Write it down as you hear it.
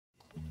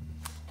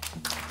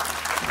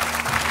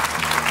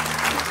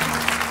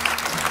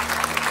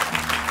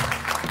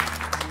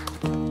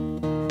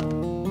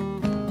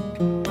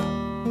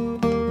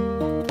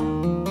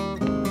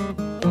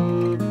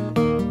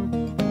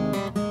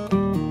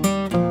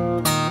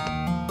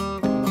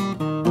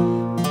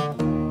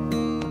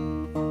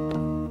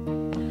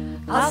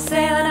I'll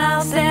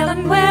sail,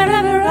 and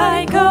wherever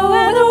I go,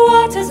 where the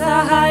waters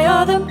are high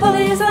or the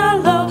pulleys are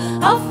low,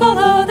 I'll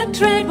follow the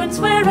trade winds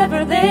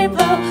wherever they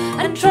blow,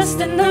 and trust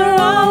in the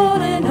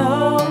rolling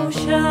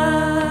ocean.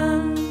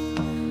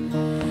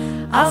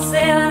 I'll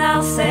sail,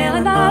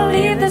 and I'll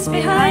leave this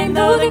behind,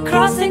 though the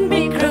crossing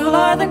be cruel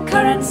or the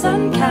currents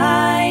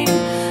unkind.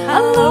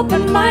 I'll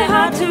open my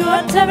heart to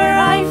whatever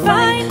I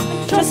find,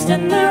 and trust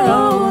in the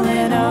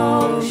rolling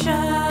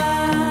ocean.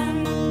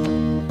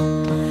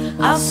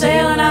 I'll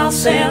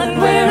sail, and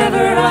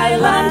wherever I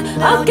land,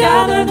 I'll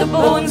gather the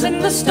bones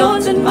and the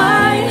stones in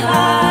my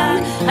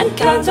hand, and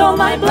count all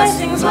my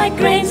blessings like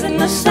grains in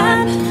the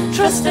sand,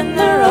 trust in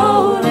the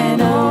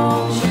rolling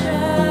ocean.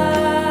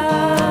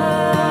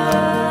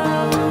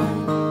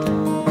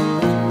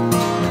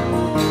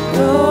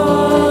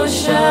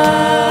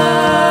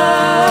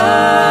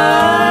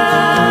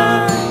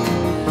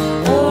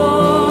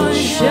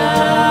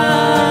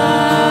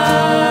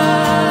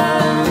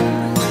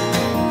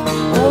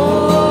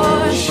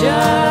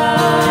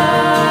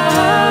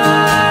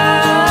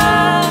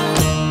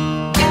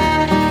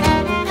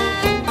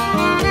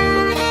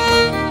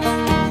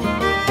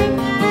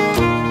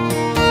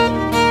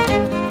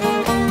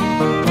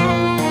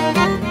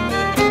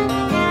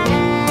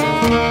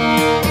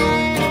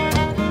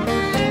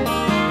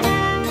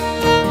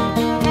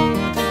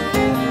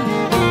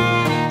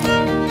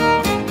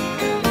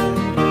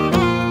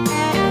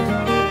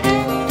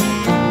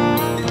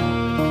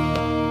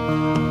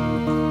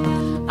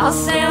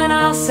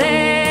 I'll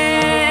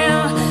sail,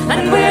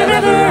 and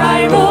wherever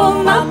I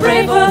roam, I'll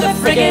pray for the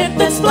frigate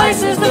that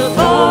splices the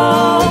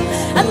foam,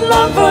 and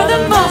long for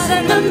the moss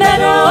in the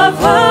meadow of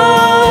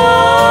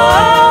home.